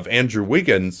salary of Andrew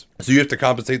Wiggins. So you have to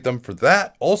compensate them for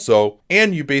that also.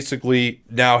 And you basically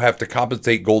now have to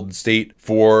compensate Golden State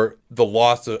for the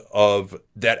loss of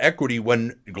that equity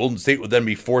when Golden State would then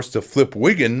be forced to flip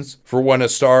Wiggins for when a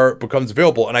star becomes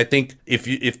available. And I think if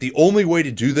the only way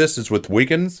to do this is with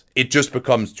Wiggins, it just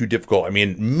becomes too difficult. I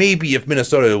mean, maybe if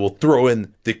Minnesota will throw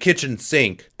in the kitchen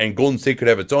sink and Golden State could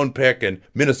have its own pick and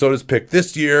Minnesota's pick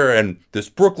this year and this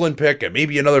Brooklyn pick and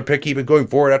maybe another pick even going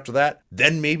forward after that,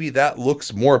 then maybe that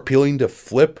looks more appealing to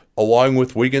flip along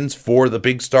with Wiggins for the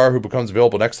big star who becomes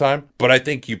available next time. But I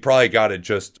think you probably got to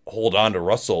just hold on to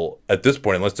Russell at this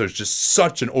point, unless there's just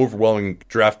such an overwhelming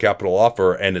draft capital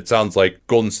offer. And it sounds like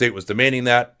Golden State was demanding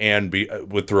that. And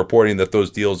with the reporting that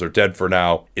those deals are dead for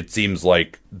now, it seems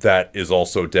like that is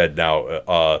also dead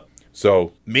now.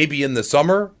 So maybe in the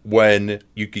summer when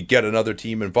you could get another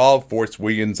team involved, force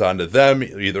Wiggins onto them,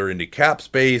 either into cap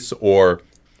space or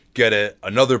get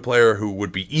another player who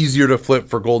would be easier to flip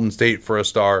for Golden State for a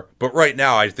star. But right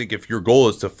now, I think if your goal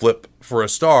is to flip for a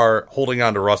star, holding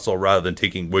on to Russell rather than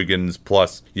taking Wiggins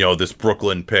plus, this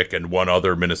Brooklyn pick and one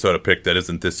other Minnesota pick that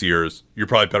isn't this year's, you're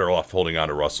probably better off holding on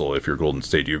to Russell if you're Golden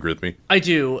State. Do you agree with me? I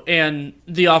do, and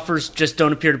the offers just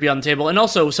don't appear to be on the table. And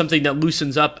also something that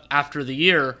loosens up after the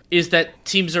year is that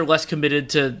teams are less committed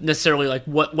to necessarily like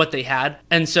what they had.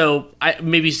 And so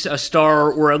maybe a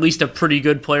star or at least a pretty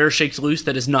good player shakes loose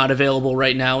that is not available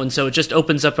right now. And so it just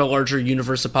opens up a larger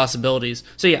universe of possibilities.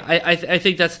 So yeah, I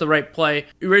think that's the right play.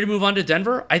 You ready to move on to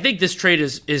Denver? I think this trade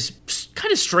is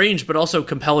kind of strange, but also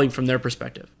compelling from their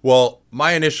perspective. Well,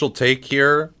 my initial take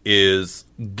here is,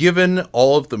 given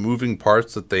all of the moving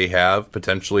parts that they have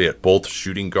potentially at both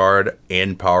shooting guard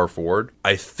and power forward,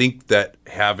 I think that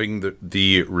having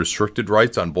the restricted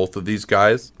rights on both of these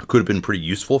guys could have been pretty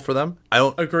useful for them. I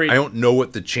don't know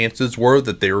what the chances were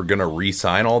that they were going to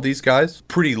re-sign all these guys.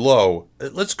 Pretty low.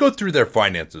 Let's go through their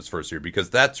finances first here, because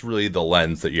that's really the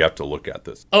lens that you have to look at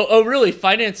this. Oh, really?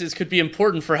 Finances could be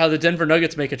important for how the Denver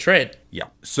Nuggets make a trade. Yeah.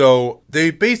 So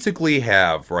they basically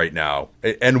have right now,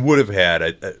 and would have had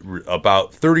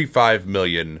about $35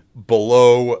 million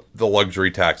below the luxury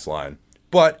tax line.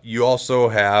 But you also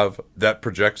have that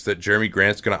projects that Jeremy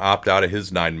Grant's going to opt out of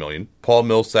his $9 million. Paul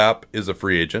Millsap is a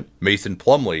free agent. Mason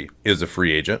Plumlee is a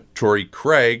free agent. Torrey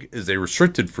Craig is a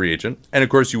restricted free agent. And of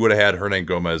course, you would have had Hernan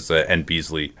Gomez and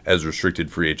Beasley as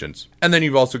restricted free agents. And then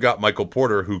you've also got Michael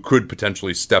Porter, who could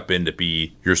potentially step in to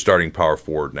be your starting power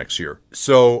forward next year.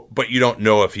 So, but you don't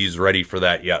know if he's ready for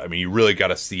that yet. I mean, you really got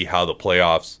to see how the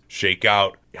playoffs shake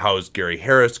out. How is Gary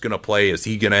Harris going to play? Is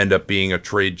he going to end up being a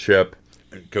trade chip?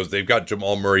 Because they've got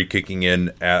Jamal Murray kicking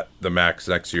in at the max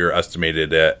next year,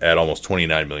 estimated at almost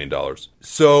 $29 million.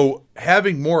 So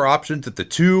having more options at the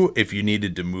 2, if you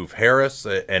needed to move Harris,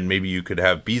 and maybe you could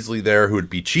have Beasley there, who would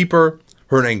be cheaper.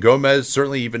 Hernan Gomez,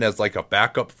 certainly even as like a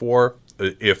backup 4.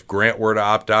 If Grant were to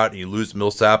opt out and you lose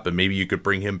Millsap, and maybe you could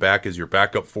bring him back as your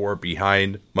backup 4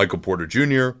 behind Michael Porter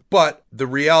Jr. But the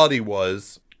reality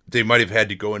was, they might have had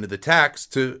to go into the tax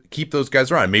to keep those guys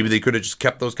around. Maybe they could have just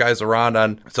kept those guys around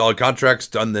on solid contracts,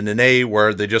 done the Nene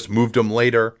where they just moved them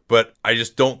later. But I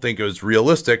just don't think it was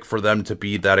realistic for them to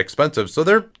be that expensive. So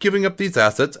they're giving up these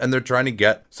assets and they're trying to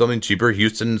get something cheaper.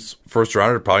 Houston's first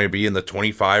rounder would probably be in the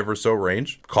 25 or so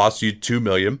range. Costs you $2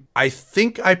 million. I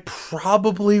think I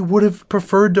probably would have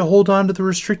preferred to hold on to the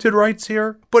restricted rights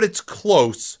here, but it's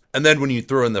close. And then when you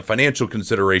throw in the financial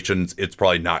considerations, it's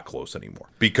probably not close anymore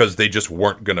because they just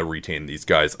weren't going to retain these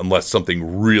guys unless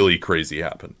something really crazy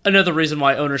happened. Another reason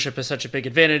why ownership is such a big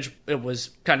advantage, it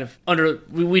was kind of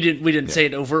we didn't say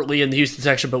it overtly in the Houston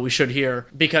section, but we should here,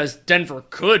 because Denver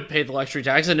could pay the luxury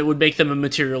tax and it would make them a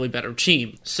materially better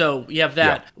team. So you have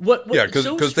that. Yeah,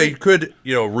 because they could,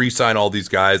 re-sign all these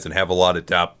guys and have a lot of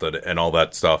depth and all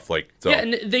that stuff. Yeah,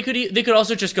 and they could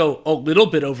also just go a little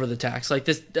bit over the tax. Like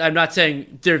this, I'm not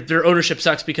saying their ownership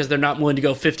sucks because they're not willing to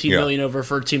go $15 million over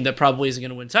for a team that probably isn't going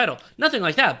to win title. Nothing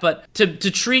like that. But to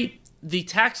treat the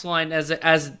tax line as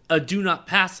a do not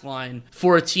pass line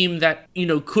for a team that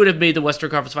could have made the Western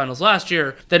Conference Finals last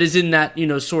year, that is in that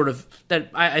sort of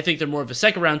that I think they're more of a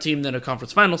second round team than a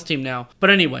conference finals team now. But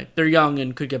anyway, they're young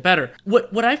and could get better.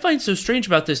 What I find so strange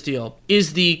about this deal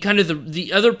is the kind of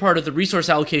the other part of the resource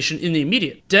allocation in the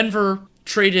immediate. Denver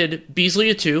traded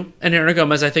Beasley a 2, and Hernan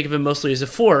Gomez, I think of him mostly as a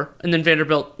 4, and then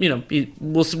Vanderbilt,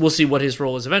 we'll see what his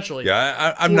role is eventually.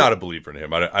 Yeah, I'm not a believer in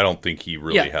him. I don't think he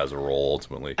really has a role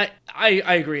ultimately. I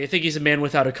agree. I think he's a man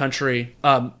without a country.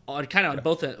 On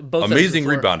both amazing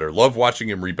rebounder. Love watching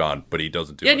him rebound, but he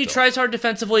doesn't do. Yeah, and he tries hard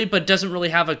defensively, but doesn't really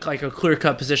have a clear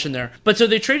cut position there. But so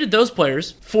they traded those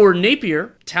players for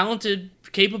Napier, talented,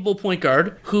 capable point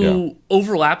guard who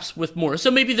overlaps with Morris. So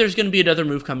maybe there's going to be another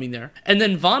move coming there. And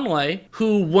then Vonleh,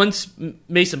 who once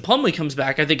Mason Plumlee comes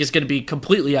back, I think is going to be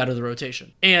completely out of the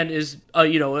rotation and is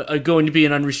going to be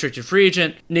an unrestricted free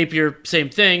agent. Napier, same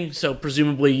thing. So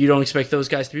presumably you don't expect those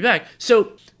guys to be back.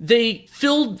 So they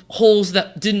filled holes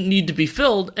that didn't need to be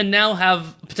filled and now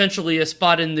have potentially a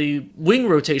spot in the wing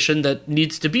rotation that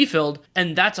needs to be filled,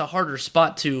 and that's a harder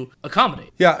spot to accommodate.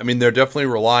 Yeah, I mean, they're definitely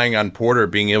relying on Porter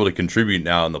being able to contribute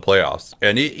now in the playoffs,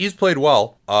 and he's played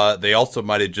well. They also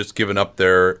might have just given up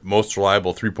their most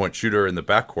reliable three-point shooter in the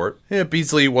backcourt. Yeah,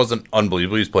 Beasley wasn't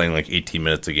unbelievable. He's playing like 18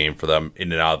 minutes a game for them,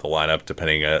 in and out of the lineup,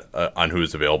 depending on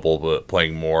who's available, but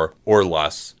playing more or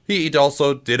less. He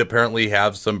also did apparently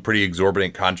have some pretty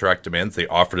exorbitant contract demands. They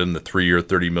offered him the 3-year,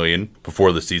 $30 million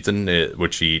before the season,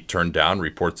 which he turned down,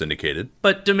 reports indicated.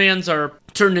 But demands are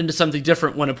turned into something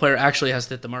different when a player actually has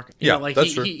to hit the market. You know, like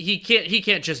that's true. He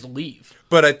can't just leave.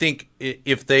 But I think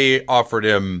if they offered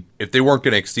him, if they weren't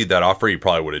going to exceed that offer, he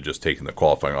probably would have just taken the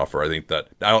qualifying offer. I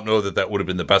don't know that would have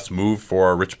been the best move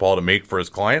for Rich Paul to make for his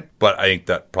client, but I think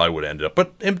that probably would have ended up.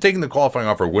 But him taking the qualifying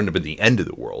offer wouldn't have been the end of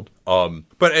the world.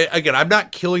 But again, I'm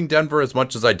not killing Denver as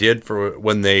much as I did for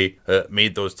when they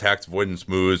made those tax avoidance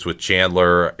moves with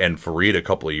Chandler and Fareed a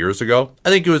couple of years ago. I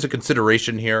think it was a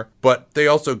consideration here, but they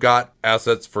also got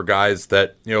assets for guys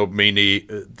that,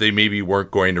 they maybe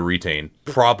weren't going to retain,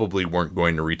 probably weren't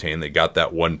going to retain. They got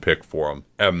that one pick for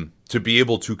them. To be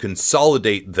able to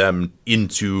consolidate them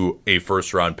into a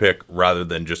first round pick rather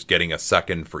than just getting a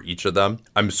second for each of them.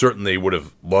 I'm certain they would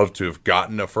have loved to have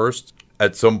gotten a first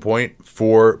at some point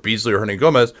for Beasley or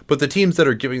Hernangomez, but the teams that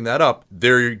are giving that up,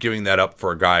 they're giving that up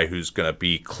for a guy who's going to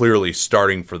be clearly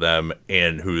starting for them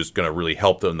and who's going to really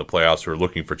help them in the playoffs, who are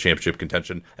looking for championship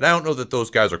contention. And I don't know that those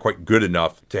guys are quite good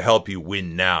enough to help you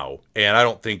win now. And I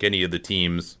don't think any of the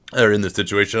teams that are in the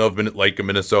situation of like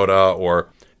Minnesota or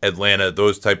Atlanta,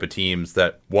 those type of teams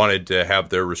that wanted to have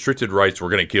their restricted rights were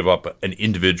going to give up an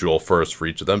individual first for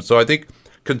each of them. So I think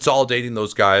consolidating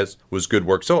those guys was good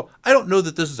work. So I don't know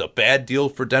that this is a bad deal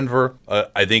for Denver.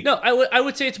 I think I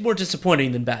would say it's more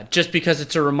disappointing than bad, just because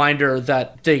it's a reminder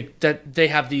that they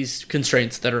have these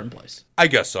constraints that are in place. I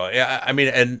guess so. Yeah, I mean,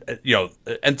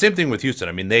 and same thing with Houston.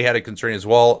 I mean, they had a constraint as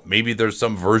well. Maybe there's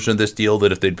some version of this deal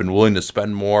that if they'd been willing to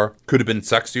spend more, could have been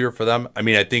sexier for them. I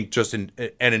mean, I think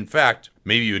in fact,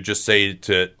 maybe you would just say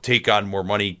to take on more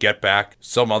money, get back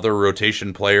some other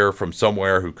rotation player from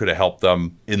somewhere who could have helped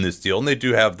them in this deal. And they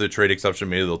do have the trade exception.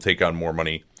 Maybe they'll take on more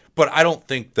money. But I don't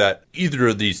think that either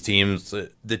of these teams,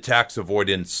 the tax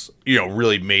avoidance,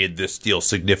 really made this deal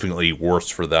significantly worse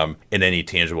for them in any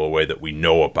tangible way that we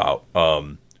know about.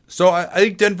 So I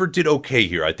think Denver did okay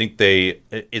here. I think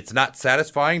it's not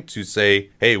satisfying to say,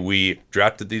 hey, we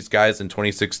drafted these guys in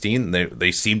 2016.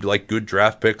 They seemed like good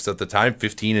draft picks at the time,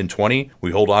 15 and 20.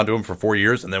 We hold on to them for 4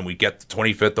 years, and then we get the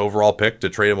 25th overall pick to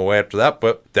trade them away after that.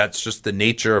 But that's just the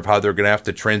nature of how they're going to have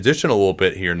to transition a little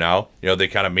bit here now. They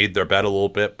kind of made their bet a little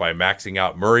bit by maxing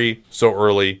out Murray so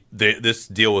early. This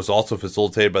deal was also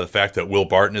facilitated by the fact that Will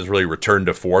Barton has really returned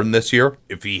to form this year.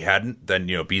 If he hadn't,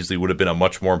 then Beasley would have been a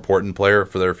much more important player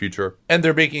for their future. And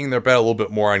they're making their bet a little bit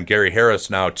more on Gary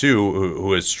Harris now, too,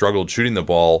 who has struggled shooting the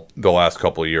ball the last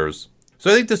couple of years.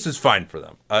 So I think this is fine for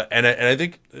them. And I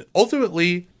think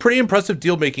ultimately pretty impressive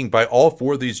deal making by all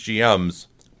four of these GMs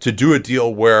to do a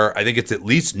deal where I think it's at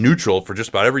least neutral for just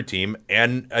about every team,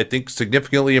 and I think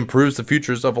significantly improves the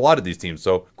futures of a lot of these teams.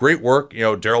 So great work.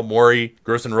 Daryl Morey,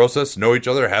 Gerson Rosas know each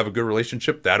other, have a good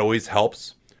relationship. That always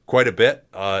helps quite a bit.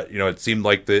 It seemed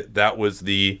like that was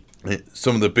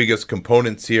some of the biggest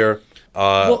components here.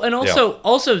 And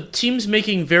also teams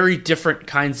making very different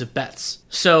kinds of bets.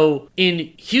 So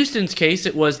in Houston's case,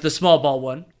 it was the small ball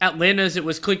one. Atlanta's, it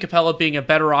was Clint Capella being a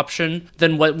better option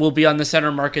than what will be on the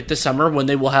center market this summer, when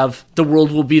they will have the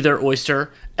world will be their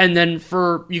oyster. And then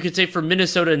for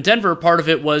Minnesota and Denver, part of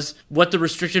it was what the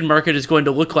restricted market is going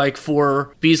to look like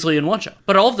for Beasley and Wancha.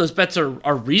 But all of those bets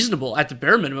are reasonable at the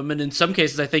bare minimum, and in some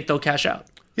cases, I think they'll cash out.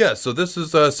 Yeah, so this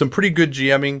is some pretty good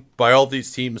GMing by all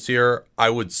these teams here. I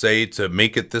would say to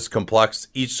make it this complex,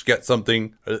 each get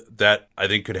something that I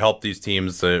think could help these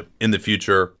teams in the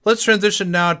future. Let's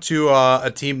transition now to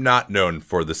a team not known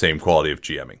for the same quality of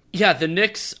GMing. Yeah, the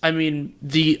Knicks, I mean,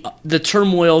 the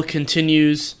turmoil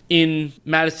continues in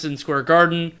Madison Square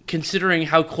Garden, considering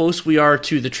how close we are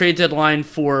to the trade deadline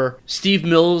for Steve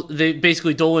Mills.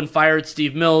 Dolan fired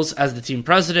Steve Mills as the team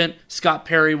president. Scott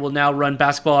Perry will now run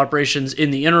basketball operations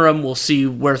in the interim. We'll see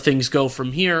where things go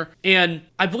from here. And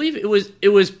I believe it was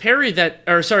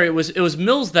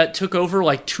Mills that took over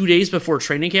like 2 days before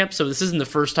training camp. So this isn't the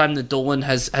first time that Dolan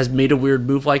has made a weird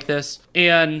move like this.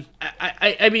 And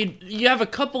I mean, you have a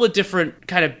couple of different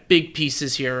kind of big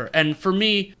pieces here. And for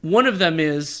me, one of them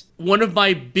is, one of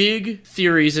my big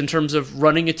theories in terms of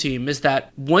running a team is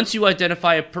that once you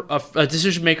identify a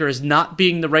decision maker as not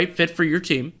being the right fit for your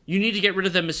team, you need to get rid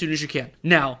of them as soon as you can.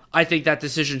 Now, I think that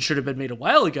decision should have been made a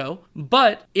while ago,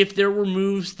 but if there were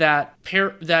moves that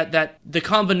the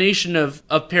combination of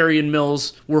Perry and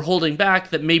Mills were holding back,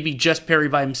 that maybe just Perry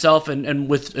by himself and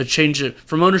with a change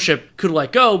from ownership could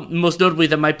let go, most notably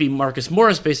that might be Marcus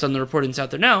Morris based on the reportings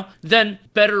out there now, then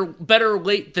better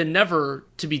late than never,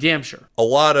 to be damn sure. A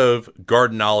lot of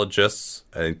gardenologists,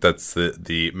 I think that's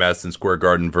the Madison Square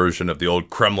Garden version of the old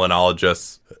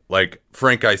Kremlinologists, like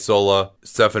Frank Isola,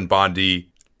 Stefan Bondi,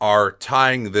 are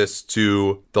tying this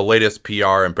to the latest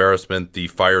PR embarrassment, the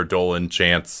fire Dolan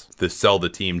chants, the sell the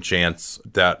team chants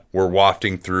that were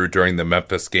wafting through during the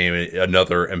Memphis game.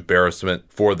 Another embarrassment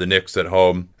for the Knicks at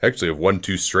home. Actually have won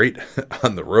 2 straight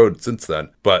on the road since then,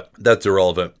 but that's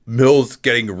irrelevant. Mills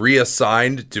getting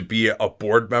reassigned to be a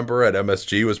board member at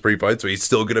MSG was pretty fun. So he's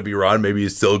still going to be around. Maybe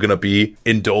he's still going to be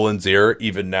in Dolan's ear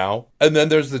even now. And then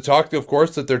there's the talk, of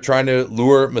course, that they're trying to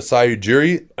lure Masai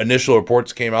Ujiri. Initial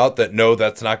reports came out that no,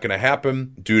 that's not going to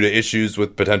happen due to issues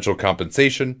with potential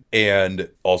compensation. And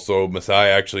also Masai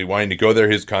actually wanting to go there.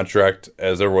 His contract,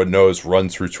 as everyone knows,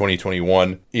 runs through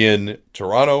 2021 in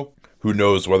Toronto. Who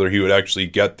knows whether he would actually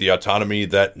get the autonomy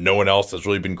that no one else has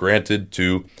really been granted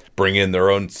to bring in their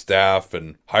own staff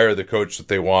and hire the coach that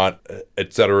they want,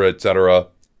 et cetera, et cetera.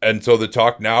 And so the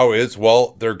talk now is,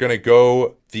 well, they're going to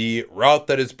go the route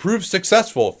that has proved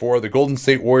successful for the Golden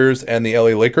State Warriors and the LA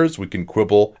Lakers. We can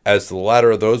quibble as to the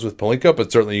latter of those with Pelinka,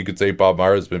 but certainly you could say Bob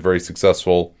Myers has been very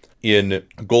successful in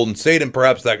Golden State, and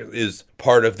perhaps that is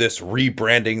part of this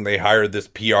rebranding. They hired this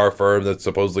PR firm that's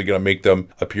supposedly going to make them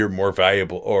appear more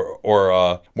valuable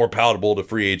or more palatable to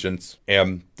free agents.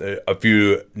 And a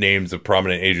few names of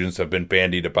prominent agents have been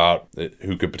bandied about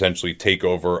who could potentially take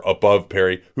over above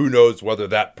Perry. Who knows whether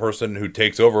that person who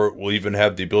takes over will even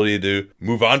have the ability to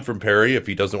move on from Perry if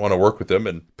he doesn't want to work with him.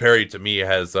 And Perry, to me,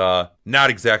 has not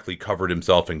exactly covered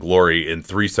himself in glory in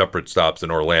 3 separate stops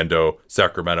in Orlando,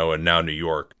 Sacramento, and now New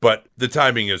York. But the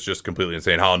timing is just completely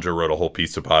insane. Hollinger wrote a whole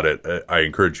piece about it. I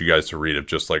encourage you guys to read it,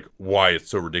 just like why it's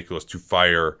so ridiculous to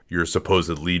fire your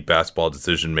supposed lead basketball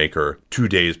decision maker 2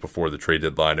 days before the trade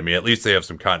deadline. I mean, at least they have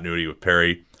some continuity with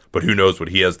Perry, but who knows what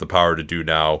he has the power to do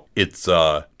now. It's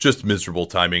just miserable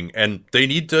timing, and they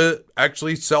need to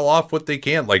actually sell off what they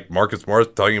can. Like Marcus Morris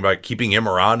talking about keeping him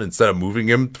around instead of moving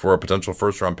him for a potential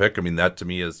first-round pick. I mean, that to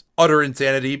me is utter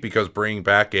insanity, because bringing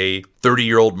back a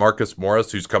 30-year-old Marcus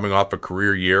Morris who's coming off a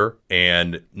career year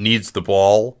and needs the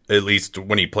ball, at least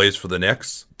when he plays for the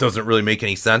Knicks, doesn't really make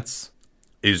any sense.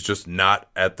 Is just not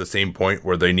at the same point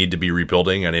where they need to be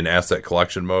rebuilding and in asset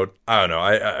collection mode. I don't know.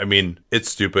 I mean,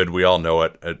 it's stupid. We all know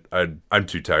it. I'm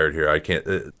too tired here. I can't.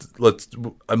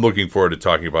 I'm looking forward to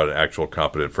talking about an actual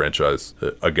competent franchise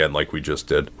again, like we just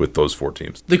did with those 4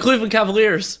 teams. The Cleveland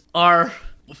Cavaliers are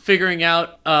figuring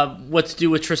out what to do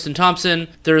with Tristan Thompson.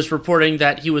 There's reporting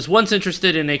that he was once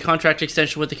interested in a contract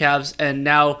extension with the Cavs, and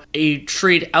now a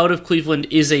trade out of Cleveland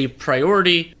is a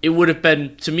priority. It would have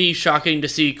been, to me, shocking to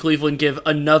see Cleveland give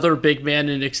another big man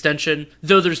an extension,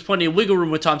 though there's plenty of wiggle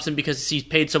room with Thompson because he's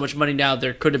paid so much money now.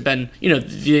 There could have been,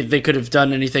 they could have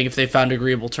done anything if they found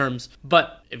agreeable terms.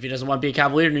 But if he doesn't want to be a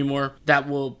Cavalier anymore, that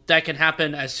can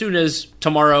happen as soon as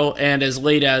tomorrow and as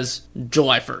late as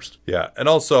July 1st. Yeah, and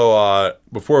also,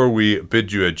 before we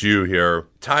bid you adieu here,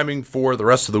 timing for the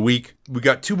rest of the week. We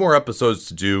got 2 more episodes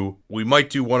to do. We might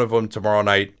do one of them tomorrow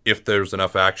night if there's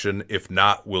enough action. If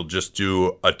not, we'll just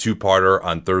do a 2-parter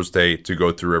on Thursday to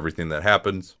go through everything that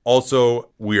happens. Also,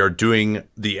 we are doing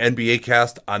the NBA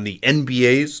cast on the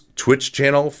NBA's Twitch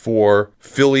channel for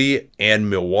Philly and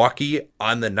Milwaukee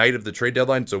on the night of the trade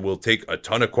deadline. So we'll take a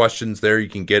ton of questions there. You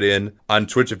can get in on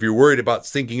Twitch. If you're worried about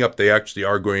syncing up, they actually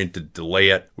are going to delay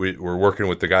it. We're working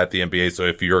with the guy at the NBA. So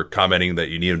if you're commenting that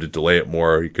you need him to delay it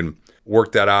more, you can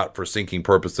work that out for syncing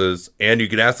purposes. And you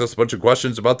can ask us a bunch of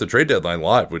questions about the trade deadline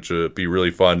live, which would be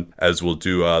really fun, as we'll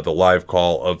do the live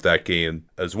call of that game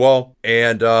as well.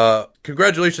 And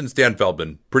congratulations, Dan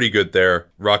Feldman. Pretty good there.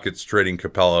 Rockets trading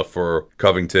Capella for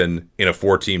Covington in a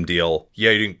 4-team deal.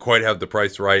 Yeah, you didn't quite have the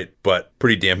price right, but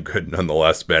pretty damn good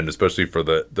nonetheless, man, especially for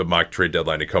the mock trade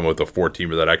deadline to come with a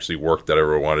 4-teamer that actually worked, that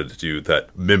everyone wanted to do,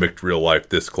 that mimicked real life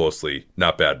this closely.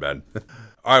 Not bad, man.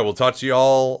 All right, we'll talk to you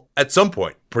all at some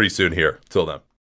point pretty soon here. Till then.